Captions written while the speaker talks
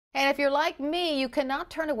And if you're like me, you cannot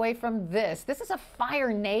turn away from this. This is a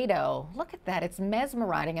firenado. Look at that. It's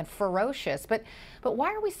mesmerizing and ferocious. But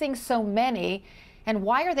why are we seeing so many? And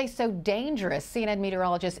why are they so dangerous? CNN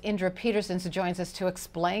meteorologist Indra Petersons joins us to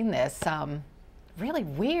explain this. Really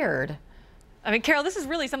weird. I mean, Carol, this is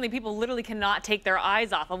really something people literally cannot take their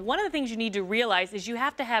eyes off of. One of the things you need to realize is you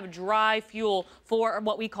have to have dry fuel for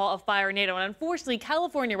what we call a firenado. And unfortunately,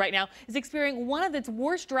 California right now is experiencing one of its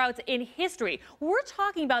worst droughts in history. We're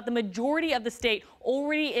talking about the majority of the state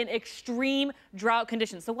already in extreme drought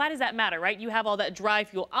conditions. So why does that matter, right? You have all that dry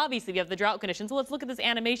fuel. Obviously, you have the drought conditions. So let's look at this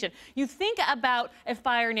animation. You think about a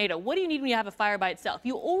firenado. What do you need when you have a fire by itself?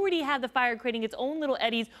 You already have the fire creating its own little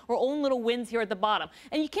eddies or own little winds here at the bottom.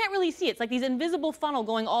 And you can't really see it. It's like these invisible funnel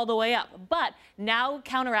going all the way up. But now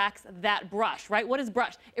counteracts that brush, right? What is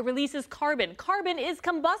brush? It releases carbon. Carbon is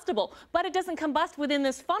combustible, but it doesn't combust within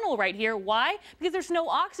this funnel right here. Why? Because there's no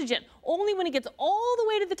oxygen. Only when it gets all the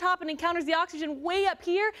way to the top and encounters the oxygen way up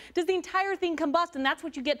here does the entire thing combust, and that's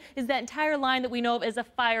what you get is that entire line that we know of as a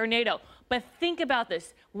firenado. But think about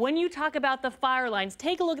this. When you talk about the fire lines,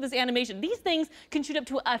 take a look at this animation. These things can shoot up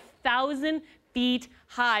to 1,000 feet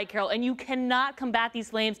high, Carol, and you cannot combat these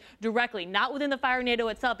flames directly, not within the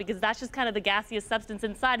firenado itself, because that's just kind of the gaseous substance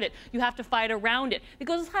inside of it. You have to fight around it. It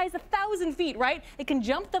goes as high as 1,000 feet, right? It can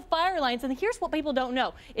jump the fire lines, and here's what people don't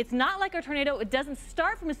know. It's not like a tornado. It doesn't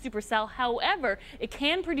start from a supercell. However, it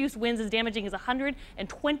can produce winds as damaging as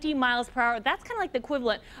 120 miles per hour. That's kind of like the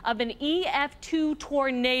equivalent of an EF2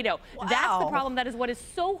 tornado. Wow. That's the problem. That is what is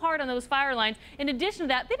so hard on those fire lines. In addition to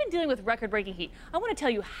that, they've been dealing with record-breaking heat. I want to tell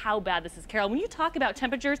you how bad this is, Carol. When you talk about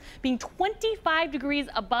temperatures being 25 degrees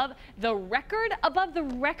above the record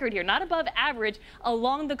here, not above average,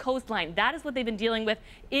 along the coastline. That is what they've been dealing with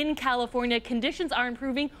in California. Conditions are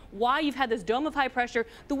improving. Why? You've had this dome of high pressure.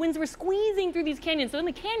 The winds were squeezing through these canyons. So in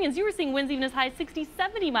the canyons, you were seeing winds even as high as 60,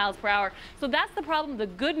 70 miles per hour. So that's the problem. The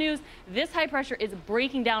good news, this high pressure is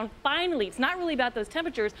breaking down finally. It's not really about those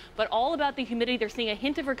temperatures, but all about the humidity. They're seeing a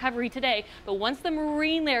hint of recovery today. But once the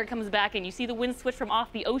marine layer comes back and you see the winds switch from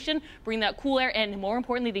off the ocean, bring that cool air and more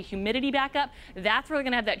importantly, the humidity back up, that's where they're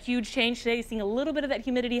going to have that huge change today. Seeing a little bit of that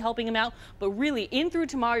humidity helping them out, but really in through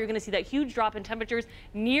tomorrow, you're going to see that huge drop in temperatures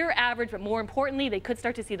near average, but more importantly, they could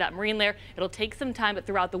start to see that marine layer. It'll take some time, but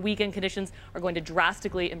throughout the weekend, conditions are going to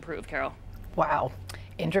drastically improve, Carol. Wow.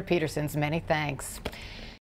 Indra Petersons, many thanks.